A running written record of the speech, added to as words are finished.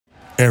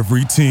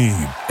Every team,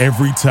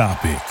 every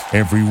topic,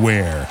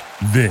 everywhere.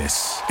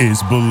 This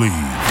is Believe.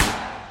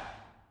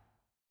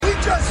 We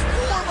just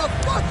form a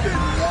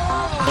fucking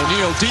wall.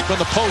 O'Neal deep in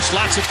the post,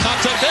 lots of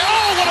contact there.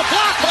 Oh, what a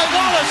block by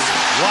Wallace!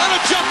 What a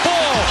jump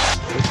ball!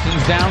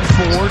 Pistons down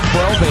 4,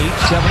 12-8,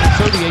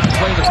 7:38 to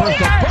play in the first.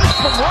 A burst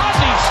from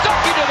Rodney, stuck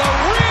into the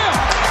rim.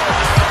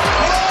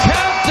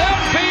 Count that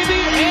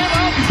baby and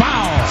a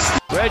foul.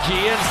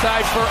 Reggie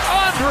inside for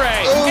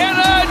Andre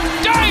and a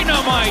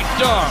dynamite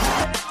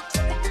dunk.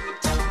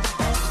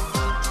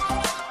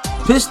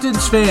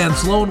 Pistons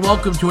fans, hello and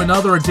welcome to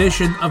another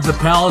edition of the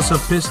Palace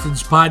of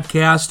Pistons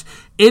podcast.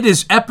 It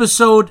is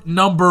episode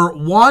number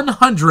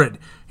 100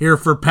 here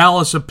for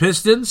Palace of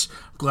Pistons.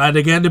 Glad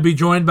again to be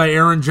joined by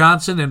Aaron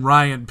Johnson and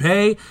Ryan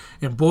Pay.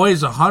 And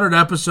boys, 100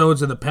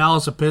 episodes of the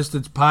Palace of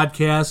Pistons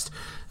podcast.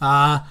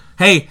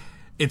 Hey,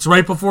 it's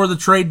right before the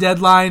trade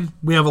deadline.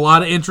 We have a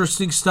lot of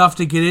interesting stuff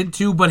to get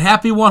into, but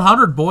happy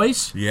 100,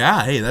 boys.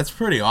 Yeah, hey, that's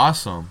pretty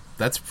awesome.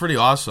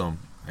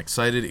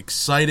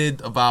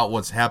 Excited about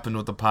what's happened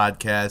with the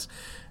podcast.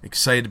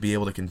 Excited to be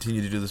able to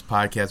continue to do this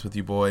podcast with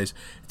you boys.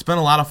 It's been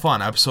a lot of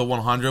fun. Episode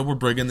 100, we're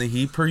bringing the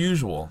heat per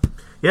usual.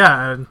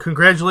 Yeah, and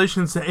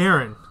congratulations to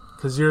Aaron,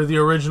 because you're the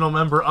original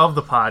member of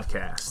the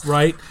podcast.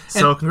 Right.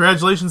 So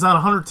congratulations on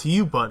 100 to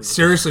you, buddy.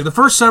 Seriously, the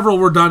first several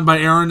were done by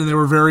Aaron, and there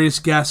were various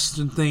guests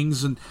and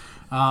things, and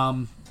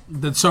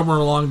then somewhere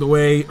along the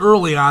way,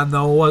 early on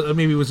though,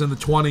 maybe it was in the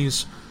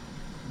 20s,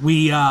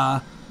 we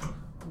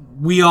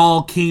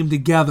all came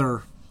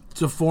together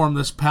to form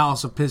this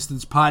Palace of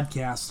Pistons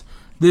podcast,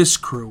 this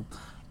crew.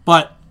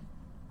 But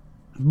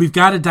we've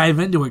got to dive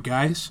into it,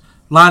 guys.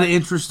 A lot of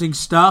interesting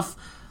stuff.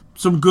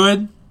 Some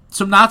good,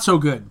 some not so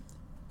good.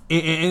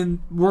 And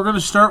we're going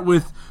to start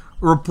with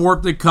a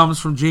report that comes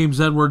from James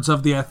Edwards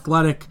of The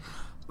Athletic.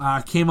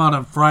 Came out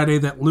on Friday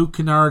that Luke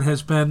Kennard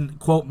has been,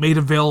 quote, made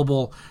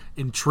available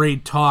in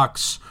trade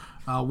talks.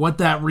 What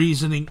that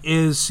reasoning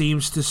is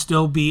seems to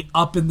still be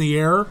up in the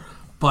air,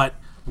 but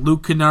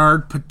Luke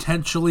Kennard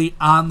potentially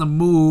on the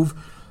move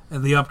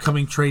in the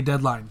upcoming trade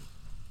deadline.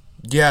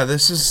 Yeah,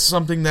 this is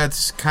something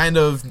that's kind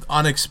of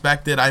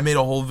unexpected. I made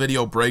a whole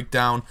video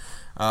breakdown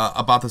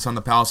about this on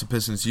the Palace of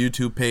Pistons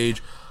YouTube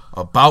page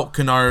about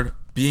Kennard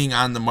being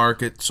on the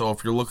market. So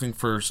if you're looking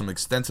for some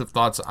extensive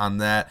thoughts on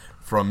that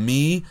from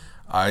me,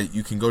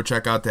 you can go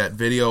check out that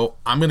video.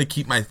 I'm going to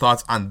keep my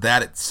thoughts on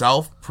that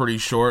itself pretty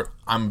short.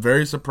 I'm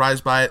very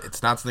surprised by it.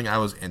 It's not something I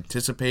was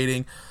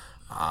anticipating.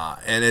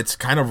 And it's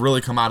kind of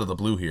really come out of the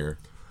blue here.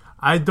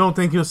 I don't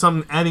think it was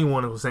something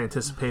anyone was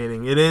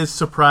anticipating. It is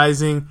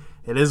surprising.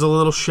 It is a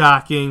little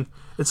shocking.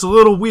 It's a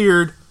little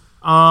weird.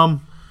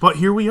 But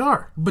here we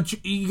are. But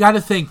you got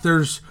to think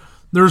there's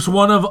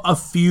one of a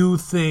few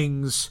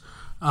things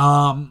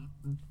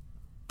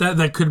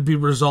that could be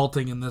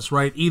resulting in this,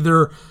 right?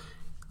 Either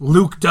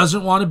Luke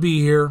doesn't want to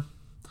be here,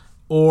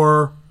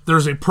 or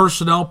there's a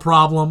personnel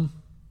problem,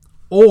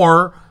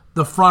 or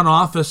the front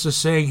office is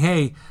saying,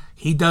 hey,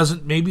 he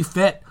doesn't maybe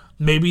fit.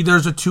 Maybe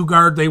there's a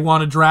two-guard they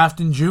want to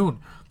draft in June.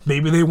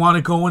 Maybe they want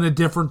to go in a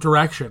different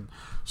direction.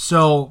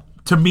 So,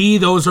 to me,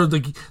 those are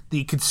the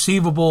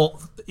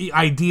conceivable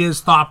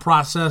ideas, thought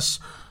process,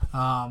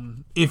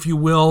 if you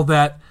will,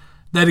 that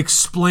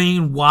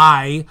explain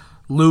why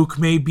Luke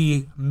may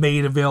be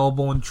made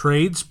available in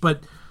trades.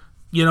 But,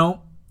 you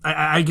know,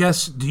 I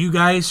guess, do you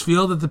guys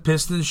feel that the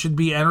Pistons should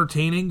be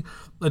entertaining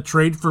a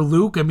trade for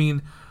Luke? I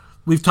mean,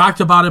 we've talked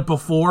about it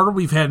before.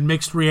 We've had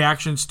mixed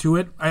reactions to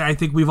it. I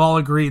think we've all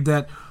agreed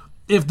that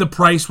if the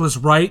price was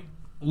right,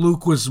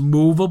 Luke was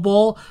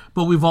movable,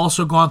 but we've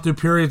also gone through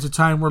periods of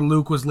time where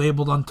Luke was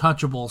labeled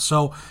untouchable.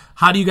 So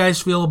how do you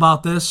guys feel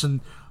about this, and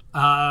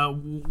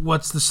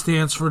what's the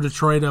stance for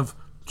Detroit of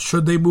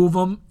should they move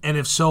him, and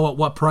if so, at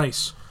what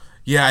price?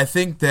 Yeah, I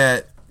think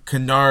that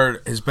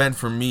Kennard has been,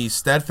 for me,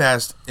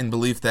 steadfast in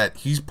belief that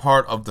he's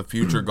part of the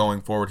future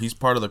going forward. He's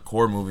part of the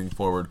core moving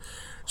forward.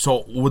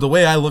 So with the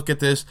way I look at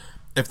this,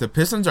 if the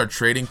Pistons are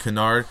trading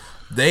Kennard,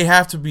 they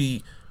have to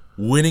be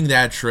winning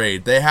that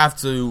trade. They have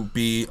to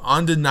be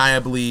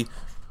undeniably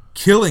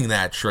killing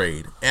that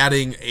trade,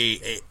 adding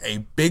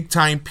a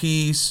big-time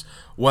piece,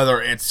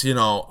 whether it's, you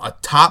know, a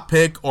top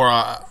pick or,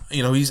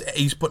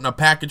 he's putting a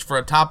package for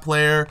a top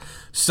player,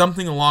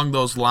 something along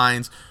those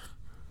lines.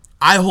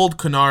 I hold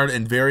Kennard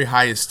in very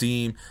high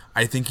esteem.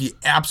 I think he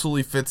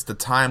absolutely fits the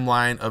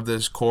timeline of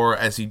this core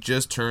as he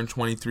just turned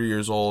 23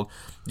 years old.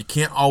 You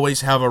can't always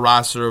have a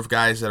roster of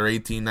guys that are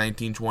 18,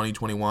 19, 20,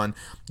 21.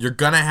 You're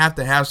going to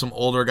have some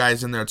older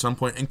guys in there at some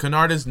point. And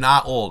Kennard is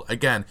not old.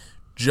 Again,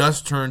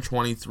 just turned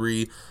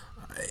 23.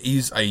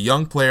 He's a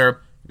young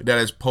player that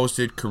has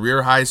posted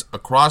career highs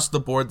across the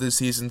board this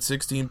season.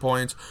 16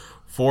 points,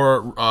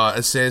 4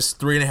 assists,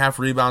 3.5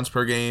 rebounds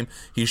per game.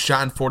 He's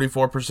shot in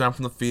 44%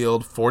 from the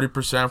field,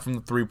 40% from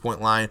the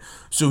three-point line.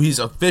 So he's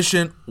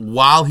efficient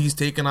while he's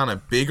taken on a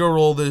bigger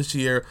role this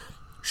year,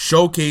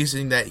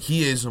 showcasing that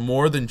he is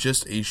more than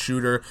just a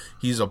shooter.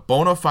 He's a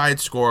bona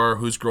fide scorer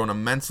who's grown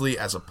immensely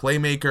as a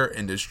playmaker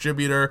and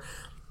distributor.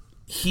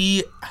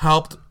 He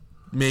helped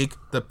make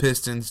the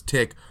Pistons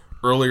tick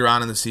earlier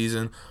on in the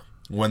season.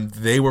 when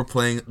they were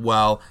playing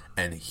well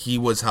and he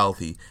was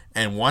healthy.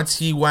 And once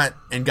he went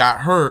and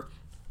got hurt,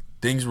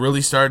 things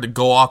really started to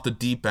go off the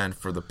deep end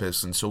for the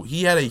Pistons. So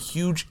he had a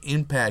huge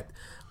impact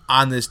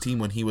on this team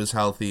when he was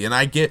healthy. And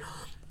I get,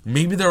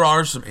 maybe there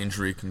are some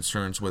injury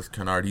concerns with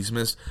Kennard. He's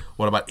missed,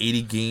 about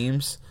 80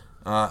 games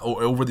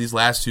over these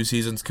last 2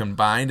 seasons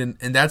combined.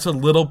 And that's a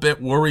little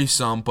bit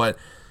worrisome. But,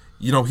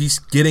 he's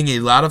getting a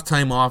lot of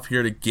time off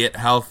here to get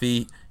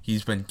healthy.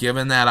 He's been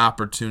given that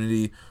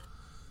opportunity.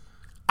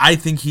 I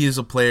think he is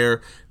a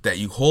player that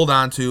you hold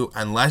on to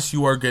unless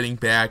you are getting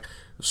back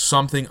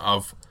something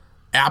of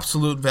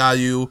absolute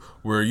value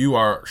where you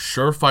are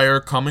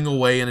surefire coming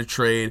away in a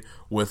trade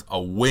with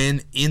a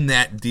win in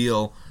that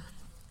deal.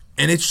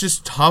 And it's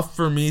just tough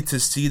for me to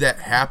see that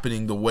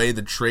happening the way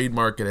the trade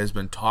market has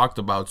been talked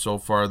about so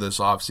far this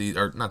offseason,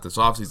 or not this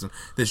offseason,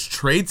 this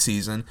trade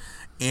season.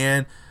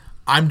 And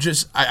I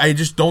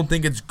just don't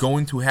think it's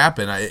going to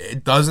happen.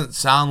 It doesn't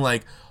sound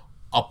like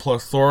a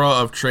plethora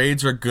of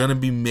trades are going to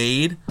be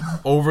made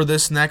over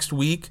this next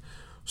week.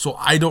 So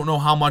I don't know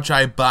how much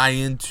I buy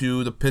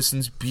into the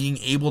Pistons being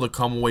able to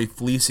come away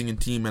fleecing a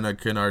team in a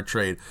Kennard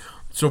trade.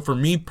 So for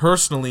me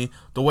personally,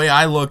 the way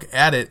I look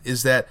at it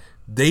is that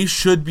they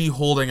should be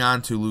holding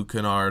on to Luke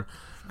Kennard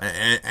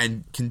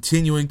and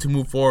continuing to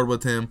move forward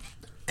with him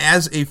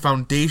as a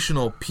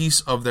foundational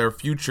piece of their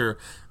future,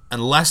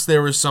 unless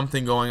there is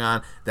something going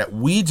on that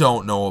we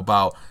don't know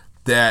about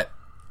that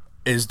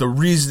is the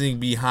reasoning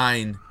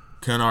behind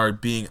Kennard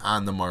being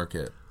on the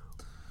market.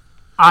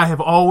 I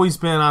have always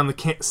been on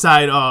the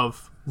side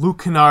of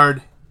Luke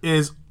Kennard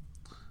is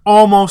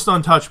almost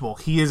untouchable.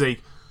 He is a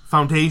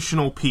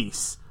foundational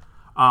piece.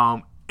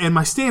 And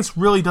my stance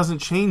really doesn't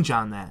change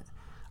on that.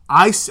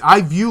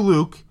 I view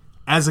Luke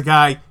as a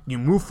guy you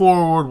move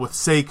forward with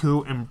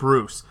Sekou and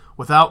Bruce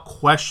without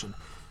question.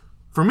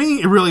 For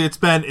me, it's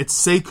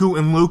Sekou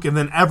and Luke, and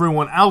then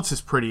everyone else is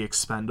pretty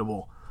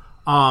expendable.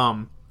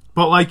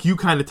 But like you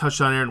kind of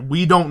touched on, Aaron,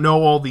 we don't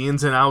know all the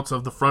ins and outs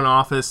of the front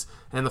office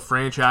and the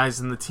franchise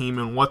and the team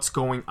and what's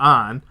going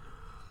on.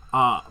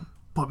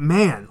 But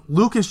man,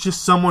 Luke is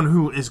just someone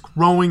who is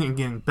growing and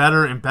getting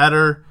better and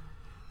better.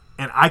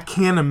 And I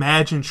can't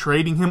imagine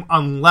trading him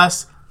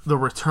unless the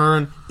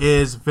return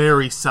is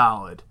very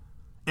solid.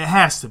 It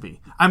has to be.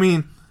 I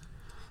mean,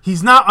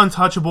 he's not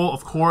untouchable,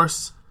 of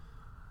course.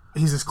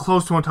 He's as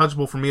close to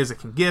untouchable for me as it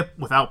can get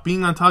without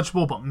being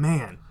untouchable. But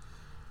man,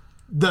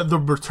 the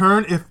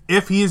return,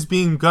 if he is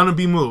gonna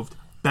be moved,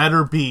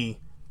 better be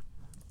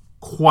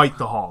quite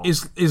the haul.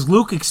 Is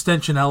Luke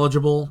extension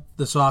eligible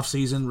this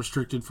offseason,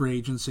 restricted free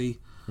agency?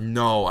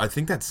 No, I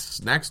think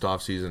that's next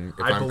offseason.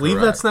 I believe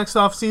that's next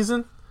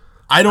offseason.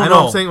 I don't know. I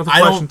know I'm saying it with a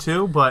question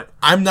too, but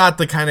I'm not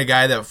the kind of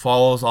guy that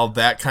follows all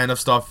that kind of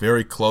stuff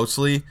very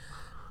closely.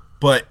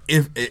 But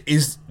do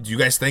you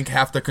guys think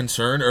half the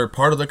concern or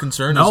part of the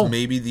concern is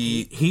maybe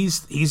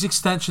he's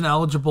extension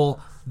eligible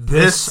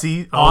this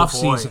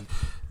offseason.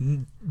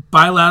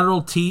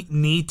 Bilateral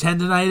knee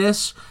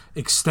tendonitis,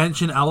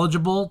 extension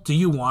eligible. Do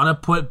you want to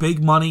put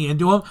big money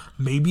into him?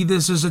 Maybe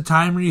this is a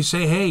time where you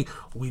say, hey,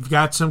 we've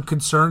got some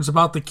concerns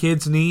about the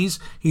kid's knees.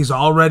 He's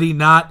already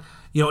not,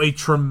 a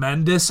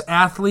tremendous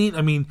athlete.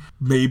 I mean,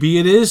 maybe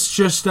it is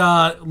just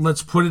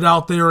let's put it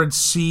out there and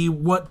see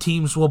what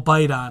teams will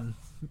bite on,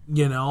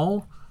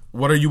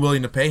 What are you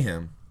willing to pay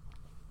him?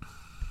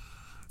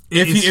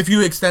 If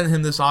you extend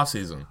him this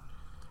offseason?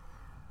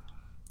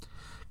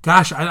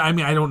 Gosh, I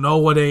mean, I don't know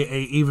what a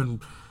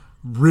even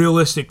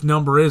realistic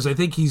number is. I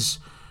think he's...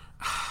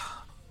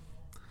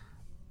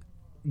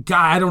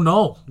 God, I don't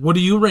know. What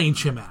do you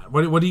range him at?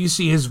 What do you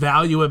see his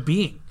value at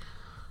being?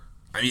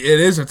 I mean, it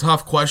is a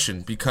tough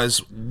question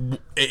because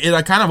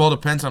it kind of all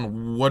depends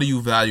on what do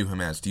you value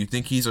him as. Do you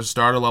think he's a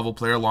starter-level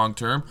player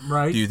long-term?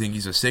 Right. Do you think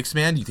he's a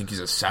 6-man? Do you think he's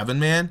a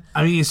 7-man?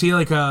 I mean, is he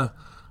like a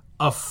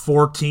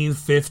 $14,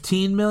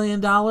 $15 million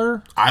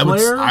player?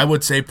 I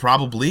would say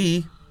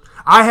probably.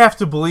 I have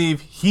to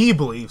believe he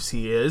believes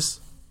he is.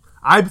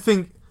 I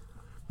think,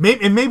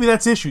 maybe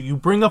that's the issue. You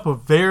bring up a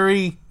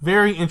very,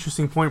 very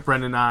interesting point,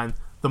 Brendan, on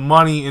the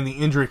money and the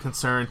injury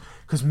concern,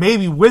 because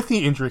maybe with the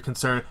injury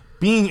concern,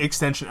 being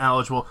extension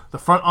eligible, the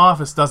front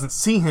office doesn't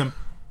see him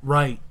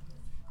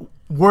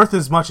worth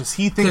as much as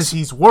he thinks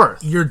he's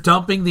worth. You're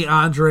dumping the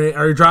Andre,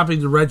 or you're dropping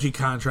the Reggie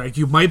contract.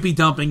 You might be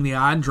dumping the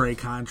Andre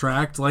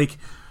contract. Like,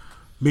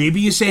 maybe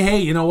you say, hey,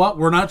 you know what?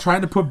 We're not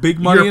trying to put big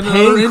money in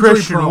another injury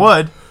Christian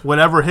Wood,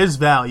 whatever his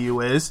value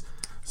is.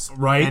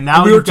 Right. And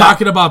now we were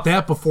talking about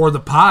that before the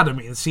pod. I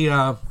mean, see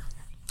a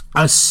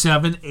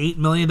 $7-8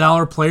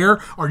 million player.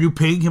 Are you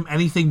paying him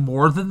anything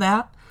more than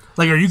that?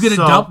 Like, are you going to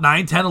dump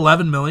 9, 10,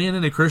 11 million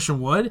into Christian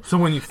Wood? So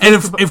when you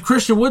if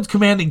Christian Wood's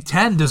commanding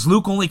 10, does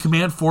Luke only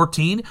command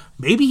 14?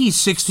 Maybe he's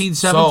 16,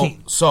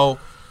 17. So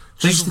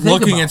just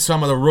looking at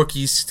some of the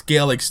rookie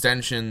scale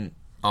extension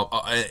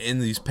in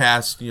these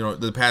past,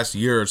 the past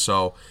year or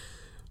so,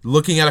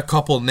 looking at a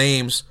couple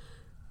names,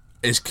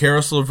 is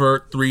Karis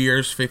LeVert 3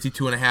 years,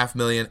 $52.5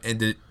 million,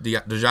 and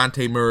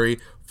DeJounte Murray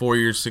 4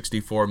 years,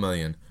 $64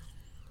 million.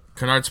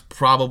 Kennard's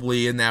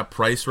probably in that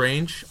price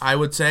range, I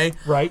would say.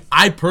 Right.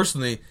 I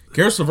personally,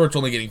 Karis LeVert's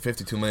only getting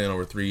 $52 million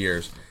over 3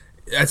 years.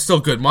 That's still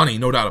good money,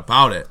 no doubt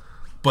about it.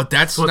 But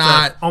that's What's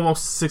not... that,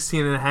 almost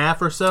 16 and a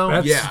half or so?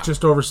 That's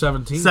just over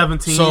 17.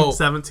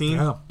 17.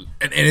 Yeah.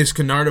 And is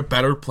Kennard a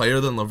better player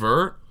than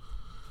LeVert?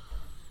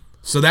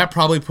 So that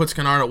probably puts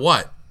Kennard at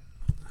what?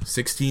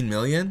 $16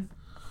 million?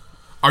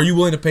 Are you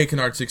willing to pay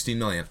Kennard $16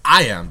 million?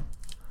 I am.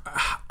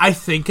 I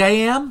think I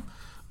am,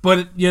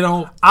 but,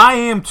 I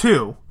am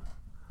too.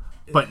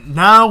 But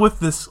now with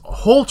this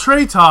whole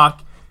trade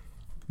talk,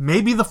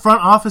 maybe the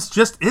front office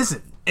just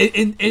isn't.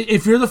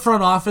 if you're the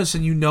front office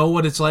and you know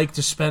what it's like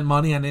to spend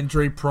money on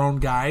injury-prone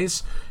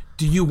guys,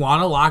 do you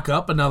want to lock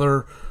up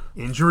another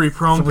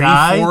injury-prone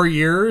guy? 4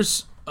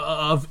 years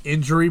of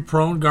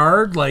injury-prone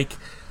guard? Like,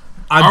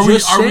 I'm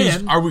just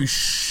saying. Are we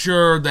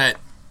sure that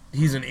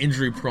he's an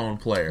injury-prone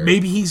player?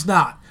 Maybe he's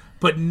not.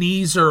 But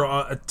knees are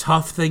a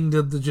tough thing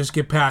to just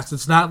get past.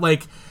 It's not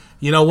like,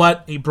 you know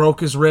what, he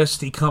broke his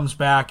wrist, he comes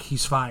back,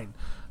 he's fine.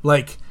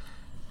 Like,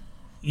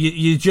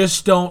 you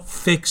just don't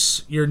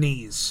fix your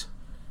knees.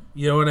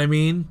 You know what I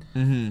mean?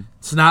 Mm-hmm.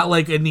 It's not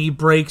like a knee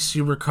breaks,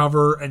 you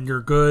recover, and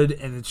you're good,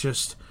 and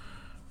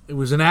it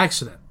was an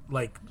accident.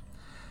 Like,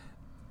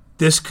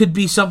 this could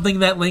be something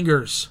that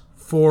lingers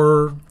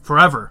for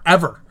forever.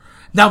 Ever.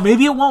 Now,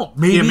 maybe it won't.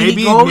 Maybe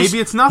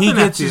it's nothing. He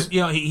gets his,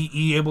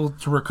 he able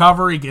to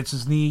recover. He gets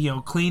his knee,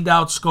 cleaned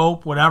out,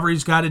 scope, whatever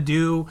he's got to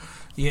do.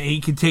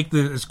 He can take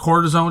his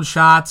cortisone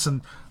shots,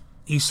 and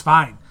he's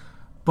fine.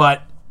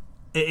 But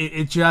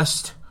it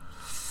just,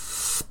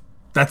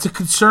 that's a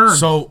concern.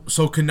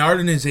 So Kennard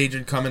and his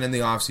agent come in the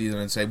offseason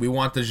and say, we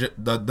want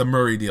the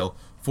Murray deal,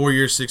 4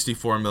 years,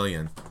 $64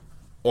 million,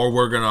 or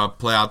we're gonna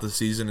play out the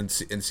season and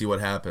see what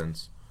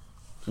happens.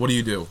 What do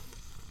you do?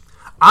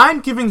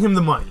 I'm giving him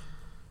the money.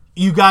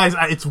 You guys,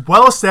 it's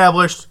well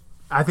established.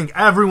 I think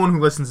everyone who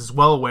listens is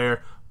well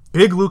aware.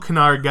 Big Luke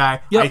Kennard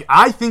guy. Yep.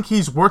 I think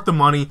he's worth the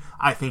money.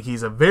 I think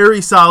he's a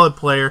very solid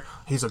player.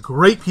 He's a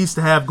great piece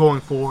to have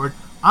going forward.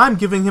 I'm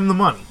giving him the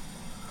money.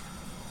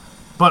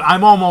 But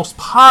I'm almost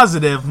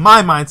positive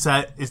my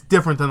mindset is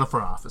different than the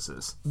front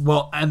office's.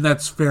 Well, and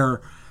that's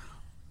fair.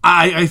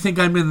 I think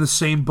I'm in the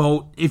same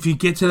boat. If you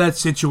get to that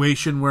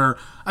situation where,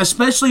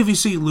 especially if you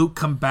see Luke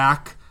come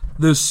back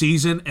this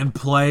season and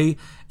play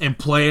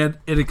at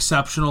an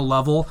exceptional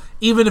level,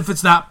 even if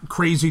it's not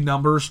crazy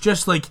numbers,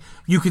 just like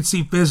you can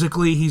see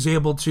physically he's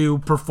able to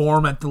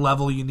perform at the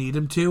level you need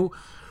him to,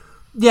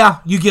 yeah,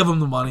 you give him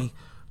the money.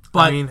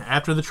 But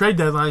after the trade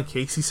deadline,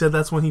 Casey said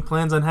that's when he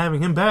plans on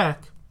having him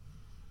back.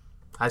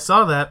 I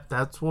saw that.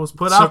 That's what was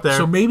put out there.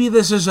 So maybe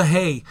this is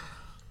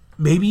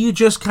maybe you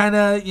just kind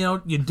of,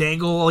 you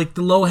dangle like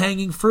the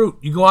low-hanging fruit.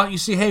 You go out and you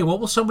see, hey, what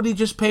will somebody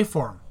just pay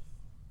for him?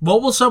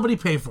 What will somebody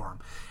pay for him?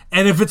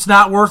 And if it's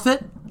not worth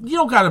it, you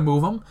don't got to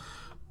move them.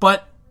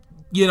 But,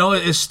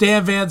 as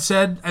Stan Van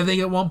said, I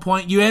think at one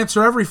point, you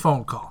answer every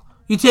phone call.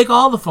 You take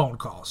all the phone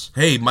calls.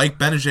 Hey, Mike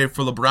Benajay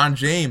for LeBron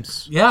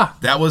James. Yeah.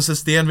 That was the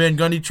Stan Van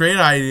Gundy trade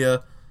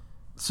idea.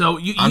 So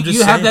you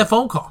have that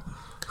phone call.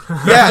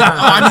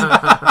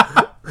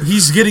 Yeah.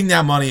 He's getting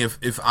that money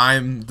if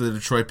I'm the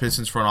Detroit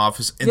Pistons front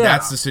office, and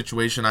that's the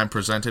situation I'm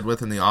presented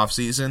with in the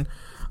offseason.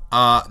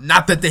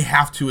 Not that they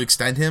have to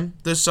extend him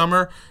this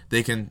summer.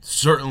 They can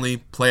certainly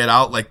play it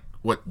out like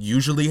what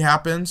usually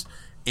happens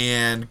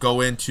and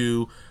go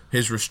into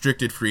his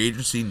restricted free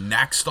agency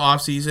next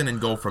offseason and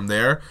go from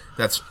there.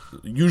 That's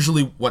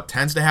usually what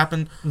tends to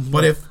happen. Mm-hmm.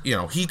 But if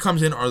he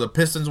comes in or the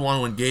Pistons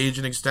want to engage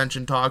in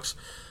extension talks,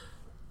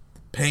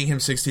 paying him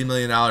 $16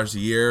 million a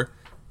year,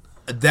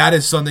 that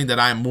is something that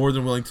I am more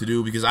than willing to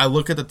do because I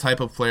look at the type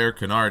of player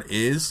Kennard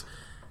is,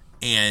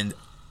 and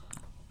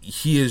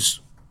he is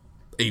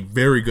a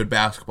very good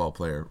basketball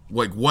player.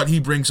 Like, what he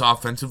brings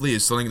offensively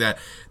is something that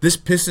this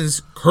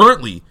Pistons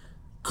currently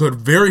could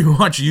very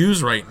much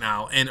use right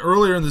now. And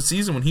earlier in the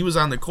season when he was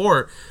on the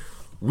court,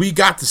 we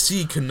got to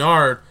see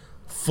Kennard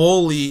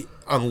fully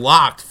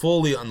unlocked,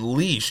 fully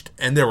unleashed,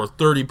 and there were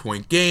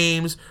 30-point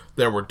games,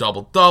 there were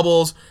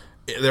double-doubles,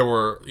 there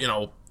were,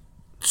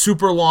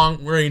 super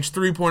long-range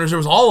three-pointers, there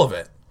was all of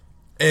it.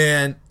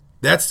 And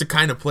that's the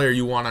kind of player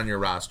you want on your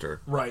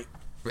roster. Right.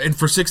 And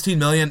for $16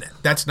 million,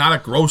 that's not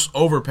a gross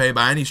overpay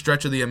by any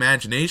stretch of the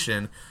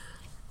imagination.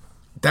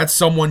 That's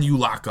someone you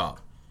lock up.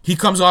 He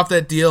comes off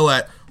that deal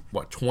at,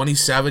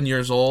 27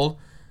 years old?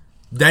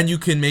 Then you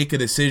can make a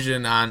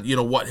decision on,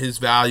 what his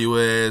value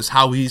is,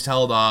 how he's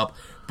held up.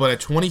 But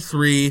at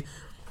 23...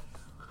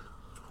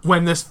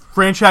 when this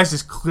franchise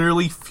is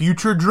clearly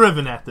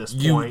future-driven at this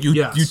point.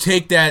 You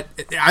take that...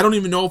 I don't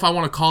even know if I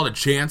want to call it a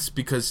chance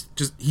because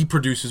just he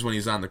produces when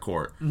he's on the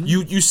court. Mm-hmm.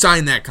 You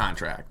sign that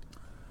contract.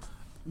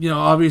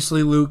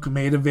 Obviously Luke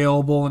made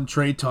available in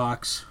trade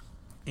talks,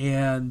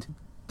 and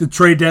the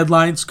trade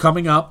deadline's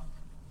coming up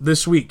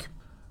this week.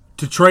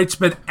 Detroit's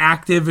been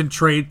active in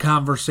trade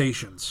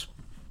conversations.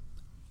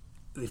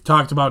 They've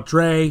talked about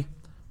Dre.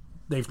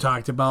 They've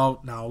talked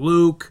about now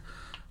Luke.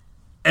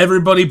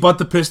 Everybody but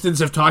the Pistons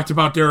have talked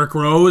about Derrick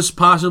Rose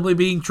possibly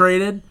being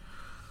traded.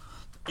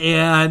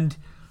 And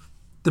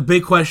The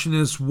big question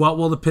is, what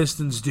will the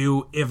Pistons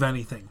do, if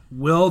anything?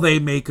 Will they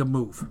make a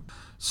move?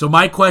 So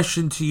my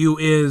question to you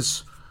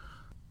is,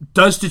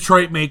 does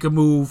Detroit make a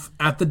move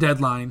at the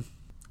deadline?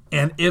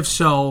 And if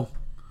so,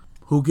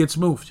 who gets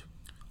moved?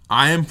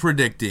 I am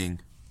predicting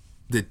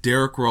that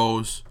Derrick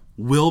Rose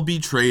will be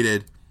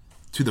traded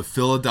to the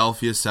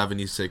Philadelphia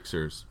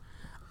 76ers.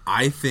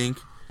 I think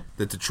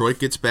that Detroit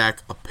gets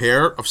back a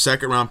pair of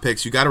second-round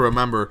picks. You got to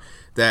remember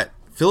that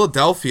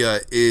Philadelphia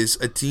is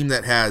a team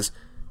that has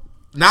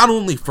not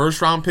only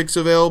first-round picks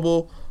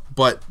available,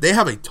 but they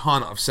have a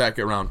ton of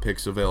second-round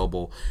picks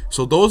available.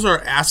 So those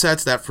are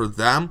assets that for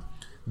them,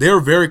 they're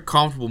very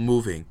comfortable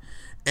moving.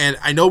 And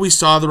I know we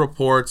saw the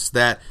reports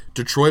that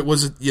Detroit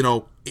was,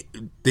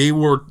 they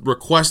were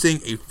requesting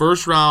a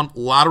first-round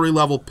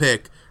lottery-level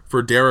pick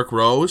for Derrick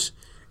Rose.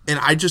 And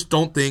I just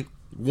don't think,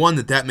 one,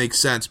 that makes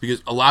sense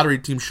because a lottery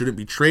team shouldn't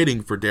be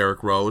trading for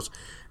Derrick Rose.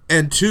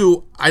 And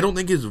two, I don't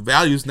think his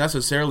value is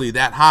necessarily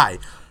that high.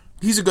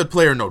 He's a good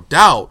player, no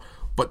doubt,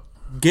 but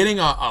getting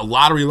a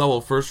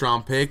lottery-level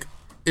first-round pick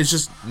is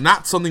just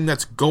not something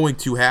that's going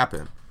to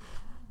happen.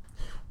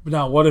 But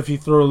now, what if you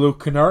throw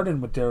Luke Kennard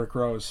in with Derrick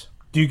Rose?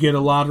 Do you get a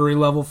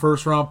lottery-level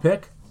first-round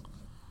pick?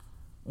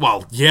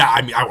 Well, yeah,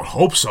 I mean, I would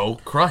hope so.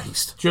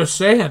 Christ. Just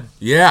saying.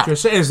 Yeah.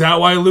 Just saying. Is that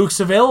why Luke's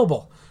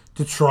available?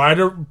 To try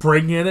to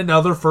bring in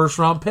another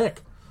first-round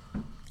pick?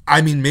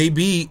 I mean,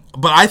 maybe,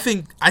 but I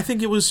think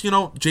it was,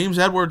 James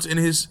Edwards in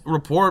his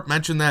report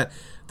mentioned that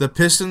the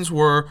Pistons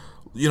were,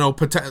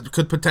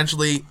 could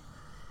potentially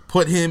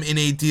put him in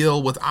a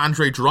deal with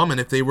Andre Drummond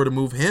if they were to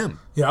move him.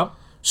 Yeah.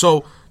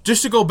 So,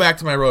 just to go back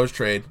to my Rose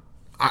trade,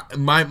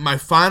 my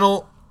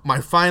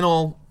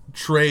final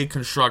trade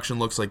construction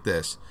looks like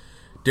this.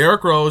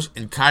 Derrick Rose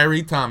and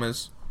Kyrie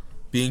Thomas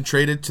being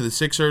traded to the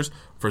Sixers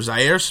for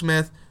Zaire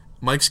Smith,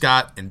 Mike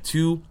Scott, and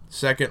 2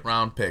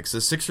 second-round picks.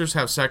 The Sixers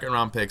have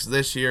second-round picks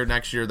this year,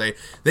 next year. They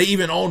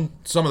even own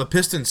some of the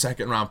Pistons'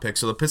 second-round picks,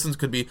 so the Pistons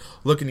could be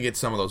looking to get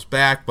some of those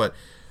back, but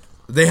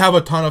they have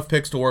a ton of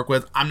picks to work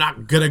with. I'm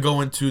not going to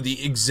go into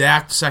the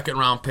exact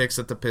second-round picks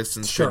that the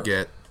Pistons should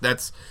get.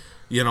 That's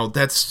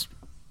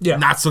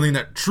not something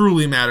that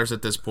truly matters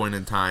at this point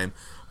in time.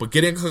 But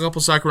getting a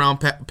couple second-round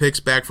picks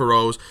back for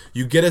Rose,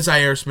 you get a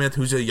Zaire Smith,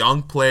 who's a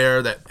young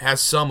player that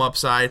has some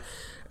upside,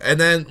 and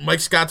then Mike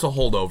Scott's a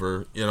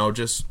holdover.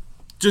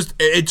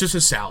 It's just a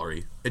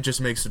salary. It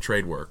just makes the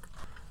trade work.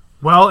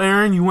 Well,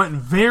 Aaron, you went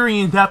very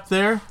in depth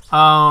there.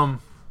 I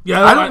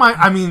don't mind.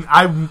 I mean,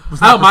 I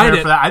was I not don't mind prepared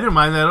it. for that. I didn't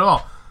mind that at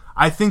all.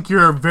 I think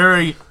you're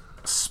very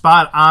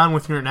spot on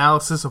with your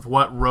analysis of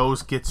what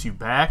Rose gets you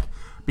back.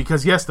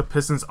 Because yes, the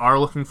Pistons are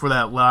looking for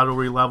that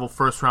lottery level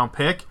first round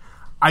pick.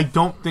 I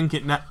don't think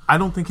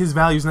his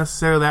value is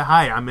necessarily that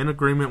high. I'm in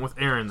agreement with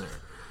Aaron there.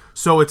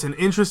 So it's an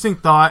interesting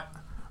thought.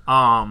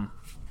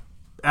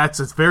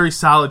 That's a very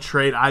solid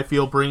trade, I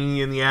feel, bringing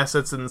in the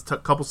assets and a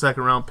couple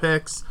second-round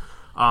picks.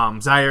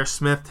 Zaire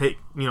Smith,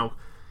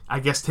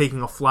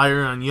 taking a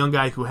flyer on a young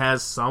guy who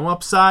has some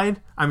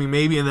upside. I mean,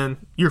 maybe, and then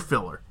your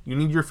filler. You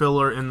need your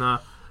filler in the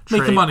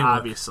trade, Make the money work.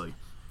 obviously.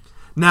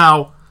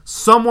 Now,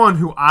 someone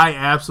who I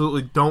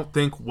absolutely don't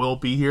think will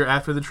be here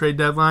after the trade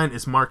deadline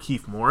is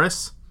Markieff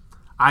Morris.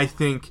 I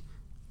think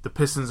the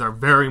Pistons are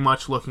very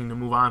much looking to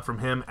move on from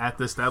him at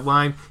this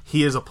deadline.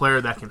 He is a player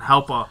that can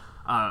help a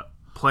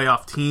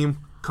playoff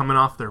team coming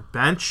off their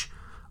bench.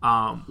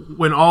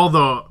 When all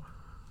the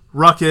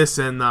ruckus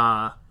and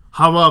the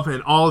hubbub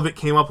and all of it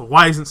came up,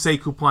 why isn't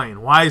Sekou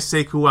playing? Why is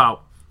Sekou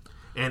out?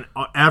 And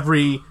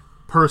every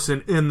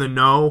person in the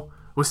know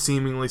was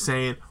seemingly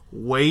saying,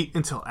 wait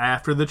until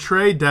after the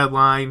trade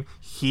deadline.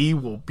 He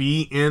will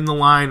be in the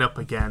lineup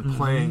again,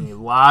 playing a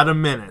lot of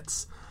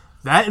minutes.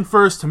 That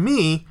infers to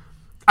me,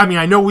 I mean,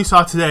 I know we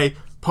saw today,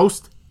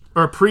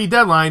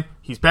 pre-deadline,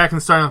 he's back in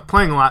the starting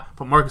playing a lot,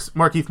 but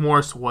Markieff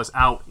Morris was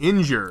out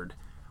injured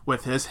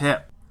with his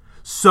hip.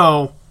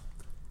 So,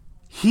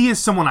 he is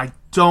someone I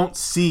don't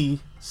see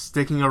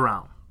sticking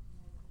around.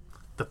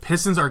 The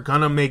Pistons are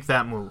going to make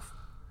that move.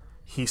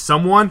 He's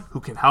someone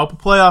who can help a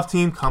playoff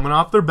team coming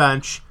off their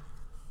bench.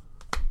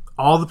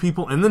 All the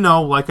people in the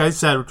know, like I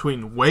said,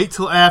 between wait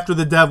till after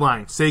the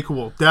deadline, Sekou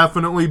will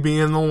definitely be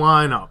in the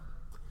lineup.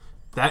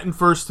 That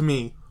infers to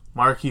me,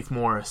 Markieff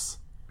Morris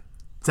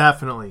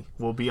definitely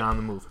will be on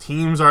the move.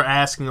 Teams are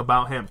asking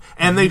about him,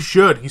 and they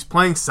should. He's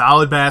playing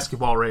solid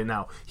basketball right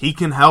now. He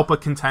can help a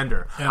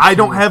contender. Absolutely. I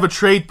don't have a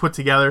trade put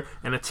together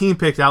and a team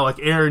picked out like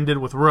Aaron did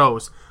with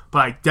Rose, but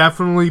I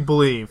definitely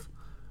believe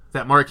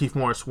that Markieff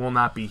Morris will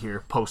not be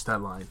here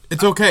post-deadline.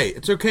 It's okay.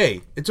 It's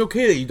okay. It's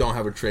okay that you don't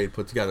have a trade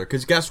put together,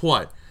 because guess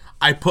what?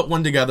 I put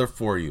one together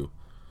for you.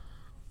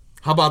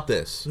 How about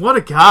this? What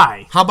a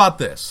guy. How about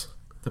this?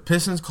 The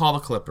Pistons call the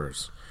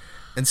Clippers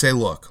and say,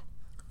 look,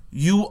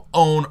 you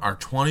own our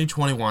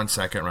 2021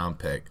 second-round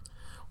pick.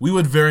 We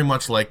would very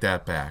much like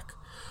that back.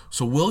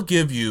 So we'll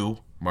give you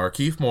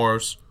Markieff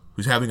Morris,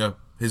 who's having a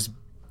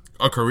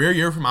career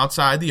year from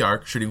outside the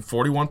arc, shooting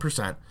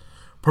 41%,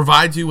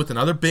 provides you with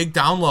another big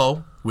down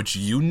low, which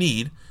you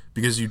need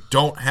because you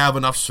don't have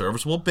enough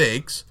serviceable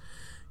bigs.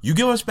 You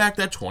give us back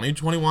that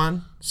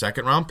 2021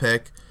 second-round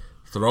pick,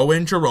 throw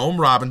in Jerome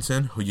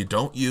Robinson, who you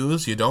don't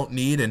use, you don't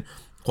need, and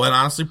quite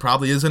honestly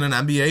probably isn't an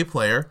NBA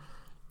player,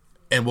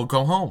 and we'll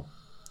go home.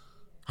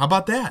 How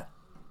about that?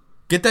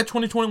 Get that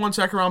 2021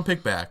 second round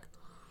pick back.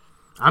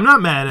 I'm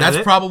not mad at it.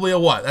 That's probably a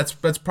what?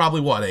 That's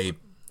probably what, a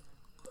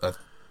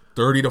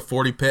 30 to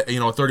 40 pick,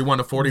 31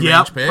 to 40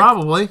 range pick?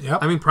 Probably. Yep.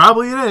 I mean,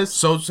 probably it is.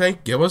 So say,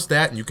 give us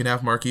that, and you can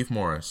have Markieff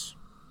Morris.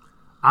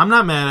 I'm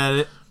not mad at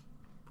it.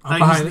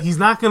 behind it. He's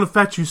not going to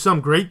fetch you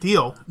some great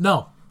deal.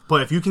 No.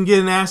 But if you can get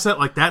an asset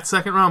like that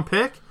second round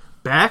pick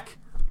back,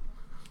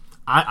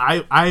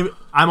 I'm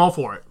all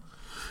for it.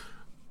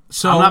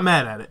 So I'm not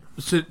mad at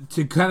it.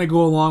 To kind of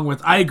go along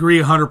with, I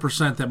agree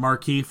 100% that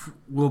Markieff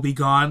will be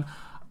gone.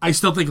 I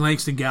still think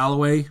Langston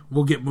Galloway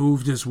will get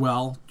moved as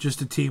well.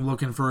 Just a team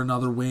looking for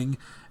another wing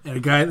and a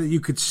guy that you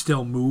could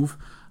still move.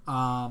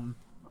 So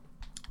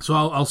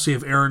I'll see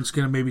if Aaron's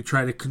going to maybe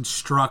try to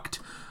construct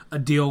a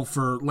deal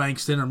for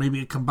Langston, or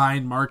maybe a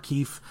combined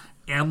Markieff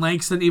and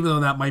Langston, even though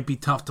that might be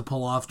tough to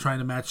pull off trying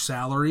to match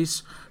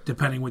salaries,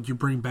 depending what you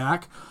bring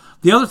back.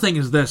 The other thing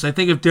is this. I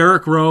think if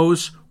Derrick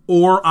Rose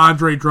or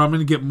Andre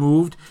Drummond get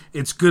moved,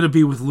 it's going to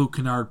be with Luke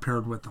Kennard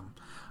paired with them.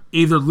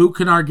 Either Luke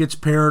Kennard gets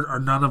paired or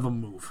none of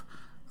them move.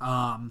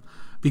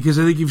 Because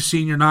I think you've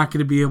seen you're not going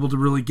to be able to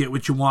really get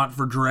what you want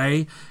for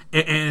Dre.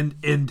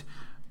 And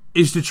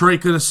is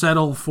Detroit going to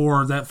settle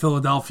for that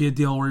Philadelphia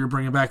deal where you're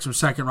bringing back some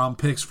second-round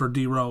picks for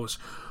D. Rose?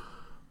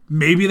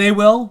 Maybe they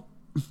will,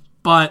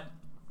 but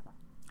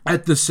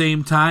at the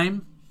same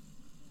time,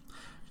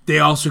 they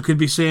also could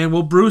be saying,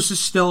 well, Bruce is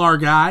still our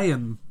guy,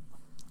 and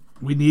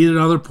we need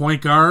another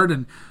point guard,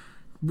 and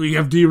we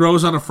have D.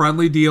 Rose on a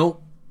friendly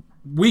deal.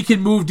 We can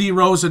move D.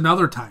 Rose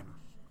another time.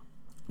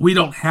 We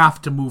don't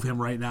have to move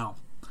him right now.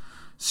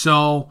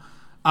 So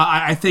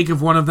I think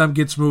if one of them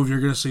gets moved, you're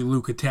going to see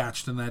Luke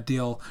attached in that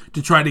deal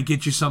to try to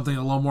get you something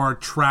a little more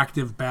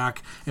attractive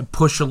back and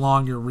push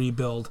along your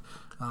rebuild.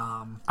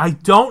 I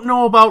don't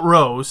know about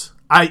Rose.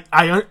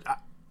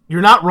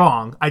 You're not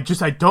wrong. I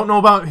don't know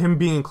about him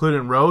being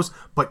included in Rose,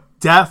 but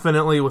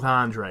definitely with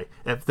Andre.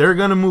 If they're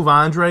going to move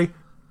Andre,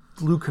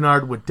 Luke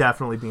Kennard would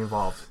definitely be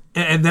involved.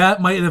 And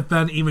that might have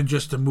been even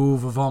just a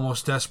move of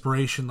almost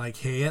desperation, like,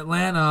 hey,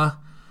 Atlanta,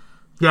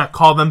 Yeah,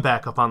 call them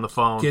back up on the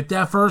phone. get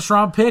that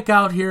first-round pick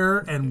out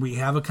here, and we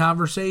have a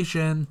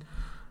conversation.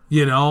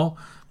 You know?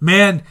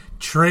 Man,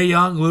 Trae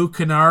Young, Luke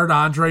Kennard,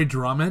 Andre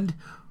Drummond.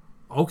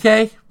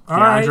 Okay, all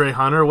right. Andre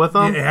Hunter with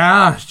them.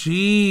 Yeah,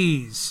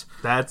 jeez.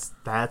 That's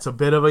a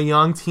bit of a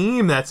young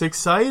team. That's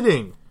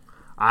exciting.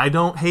 I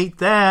don't hate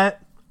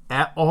that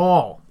at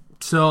all.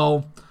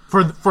 So,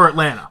 For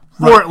Atlanta.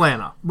 Right.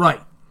 Atlanta.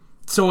 right.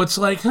 So it's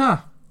like,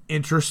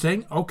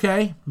 interesting.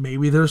 Okay,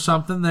 maybe there's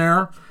something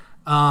there.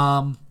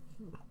 So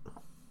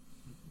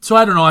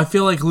I don't know. I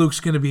feel like Luke's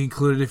going to be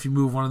included if you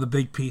move one of the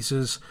big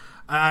pieces.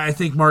 I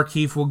think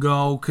Markieff will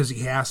go because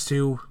he has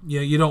to.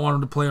 You don't want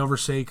him to play over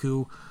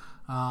Sekou.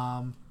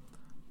 And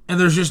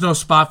there's just no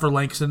spot for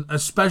Langston,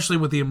 especially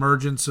with the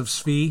emergence of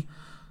Svi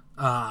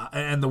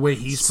and the way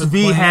he's been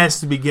playing. Svi has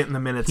to be getting the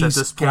minutes at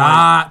this point. He's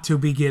got to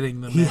be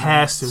getting the minutes. He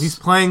has to. He's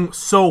playing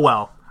so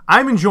well.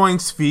 I'm enjoying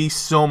Svi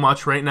so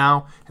much right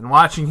now, and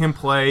watching him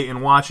play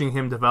and watching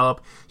him develop.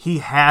 He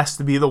has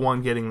to be the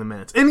one getting the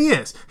minutes. And he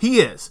is. He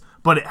is.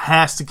 But it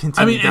has to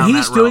continue down and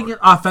he's that road. doing it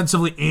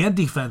offensively and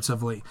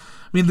defensively.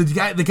 I mean,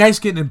 the guy's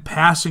getting in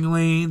passing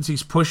lanes.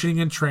 He's pushing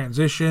in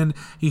transition.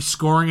 He's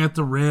scoring at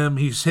the rim.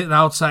 He's hitting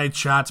outside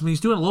shots. I mean,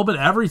 he's doing a little bit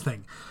of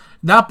everything.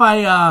 Not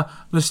by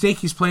mistake.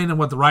 He's playing in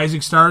the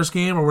Rising Stars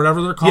game or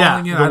whatever they're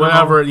calling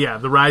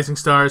it. The Rising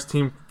Stars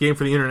team game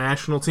for the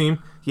international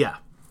team. Yeah,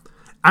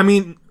 I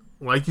mean,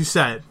 like you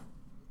said,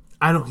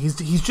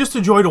 he's just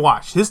a joy to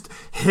watch.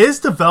 His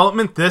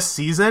development this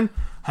season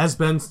has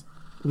been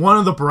one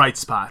of the bright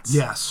spots.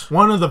 Yes.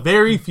 One of the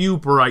very few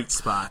bright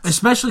spots.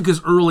 Especially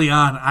because early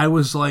on, I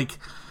was like,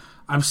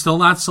 I'm still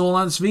not sold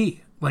on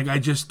Svi. Like, I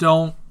just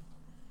don't.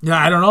 Yeah,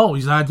 I don't know.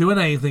 He's not doing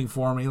anything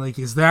for me. Like,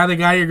 is that a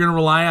guy you're going to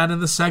rely on in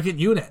the second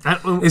unit?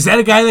 Is that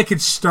a guy that could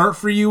start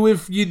for you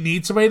if you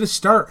need somebody to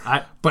start?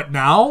 But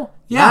now,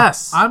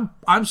 yes,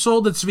 I'm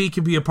sold that Svi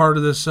can be a part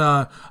of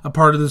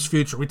this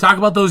future. We talk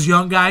about those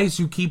young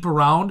guys you keep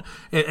around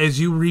as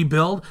you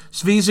rebuild.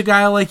 Svi's a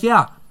guy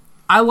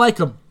I like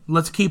him.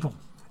 Let's keep him.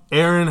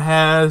 Aaron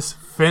has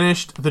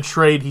finished the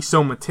trade he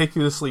so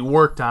meticulously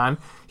worked on.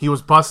 He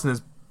was busting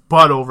his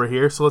butt over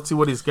here, so let's see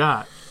what he's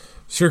got.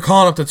 So you're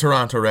calling up the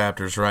Toronto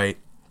Raptors, right?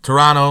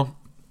 Toronto,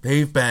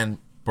 they've been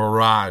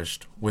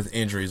barraged with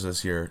injuries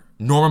this year.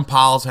 Norman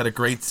Powell's had a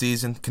great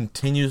season,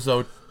 continues,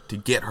 though, to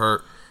get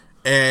hurt.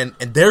 And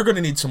they're going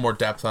to need some more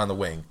depth on the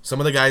wing. Some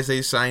of the guys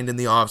they signed in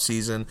the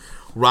offseason,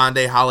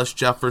 Rondé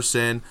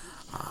Hollis-Jefferson,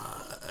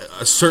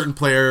 a certain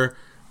player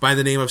by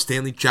the name of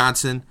Stanley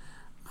Johnson,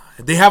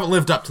 they haven't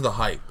lived up to the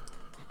hype.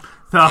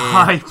 The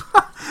hype.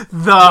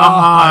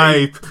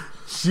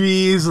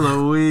 Jeez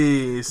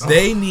Louise.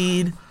 They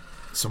need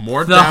some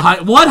more The depth.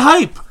 hype. What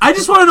hype? I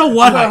just want to know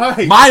what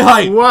hype. My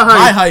hype. What hype?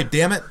 My hype,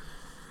 damn it.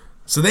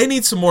 So they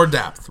need some more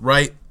depth,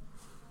 right?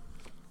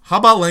 How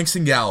about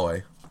Langston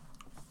Galloway?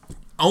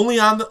 Only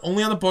on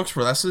the books for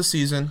the rest of the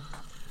season.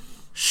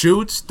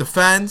 shoots,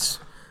 defends.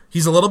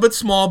 He's a little bit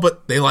small,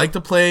 but they like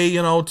to play,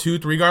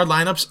 2-3 guard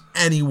lineups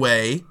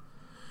anyway.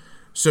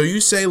 So you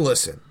say,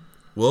 listen,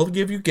 we'll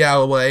give you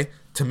Galloway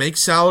to make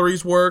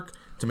salaries work,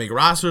 to make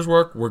rosters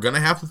work. We're going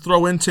to have to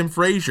throw in Tim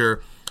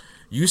Frazier.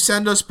 You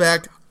send us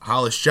back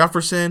Hollis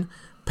Jefferson,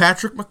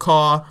 Patrick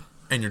McCaw,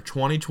 and your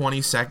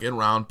 2020 second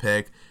round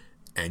pick,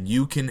 and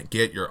you can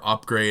get your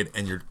upgrade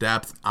and your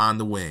depth on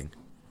the wing.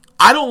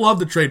 I don't love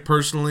the trade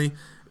personally,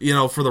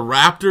 for the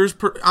Raptors,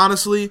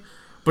 honestly,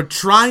 but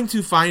trying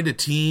to find a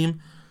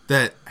team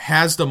that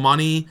has the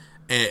money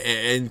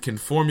and can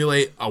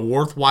formulate a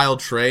worthwhile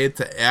trade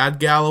to add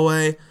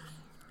Galloway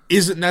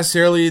isn't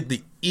necessarily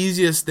the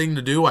easiest thing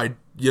to do.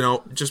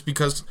 Just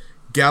because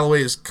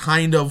Galloway is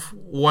kind of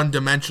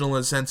one-dimensional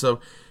in the sense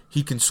of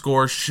he can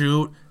score,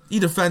 shoot. He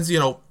defends,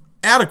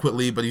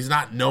 adequately, but he's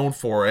not known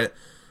for it.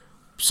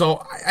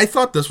 So I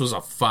thought this was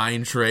a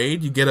fine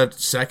trade. You get a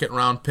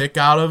second-round pick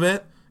out of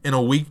it in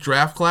a weak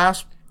draft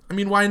class. I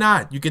mean, why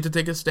not? You get to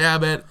take a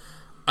stab at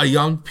a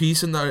young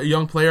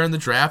player in the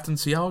draft and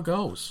see how it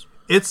goes.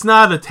 It's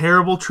not a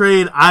terrible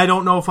trade. I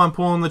don't know if I'm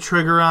pulling the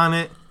trigger on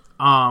it,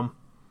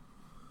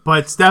 but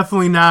it's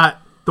definitely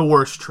not the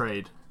worst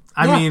trade.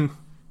 I mean,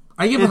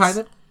 I get behind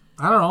it.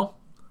 I don't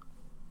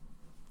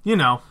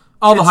know.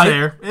 All the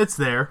hype. It's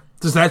there.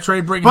 Does that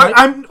trade bring But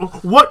hype?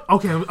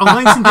 Okay, a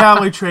Langston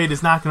Galloway trade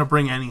is not going to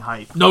bring any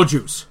hype. No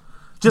juice.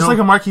 Just like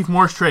a Markieff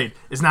Morris trade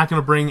is not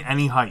going to bring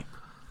any hype.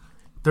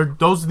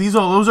 Those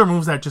are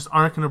moves that just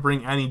aren't going to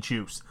bring any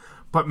juice,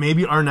 but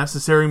maybe are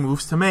necessary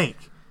moves to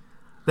make.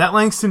 That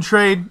Langston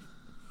trade,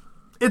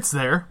 it's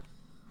there.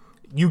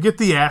 You get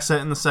the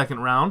asset in the second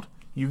round.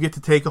 You get to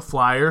take a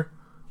flyer.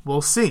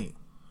 We'll see.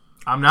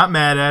 I'm not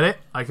mad at it.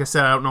 Like I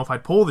said, I don't know if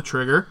I'd pull the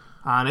trigger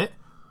on it,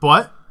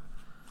 but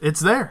it's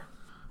there.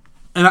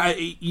 And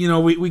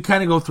we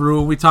kind of go through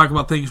and we talk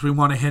about things we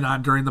want to hit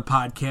on during the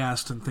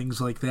podcast and things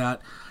like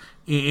that.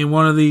 And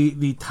one of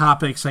the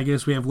topics I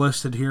guess we have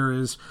listed here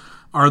is,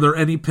 are there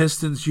any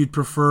Pistons you'd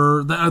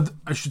prefer?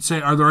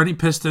 Are there any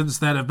Pistons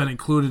that have been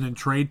included in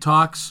trade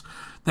talks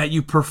that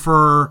you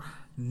prefer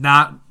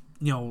not,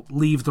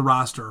 leave the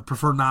roster, or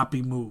prefer not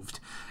be moved?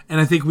 And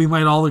I think we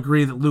might all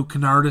agree that Luke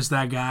Kennard is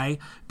that guy.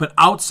 But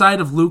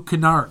outside of Luke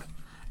Kennard,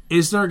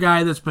 is there a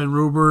guy that's been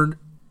rumored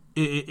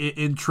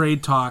in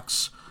trade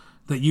talks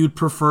that you'd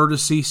prefer to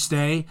see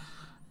stay?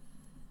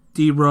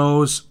 D.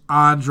 Rose,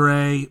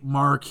 Andre,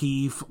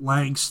 Markieff,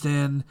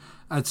 Langston.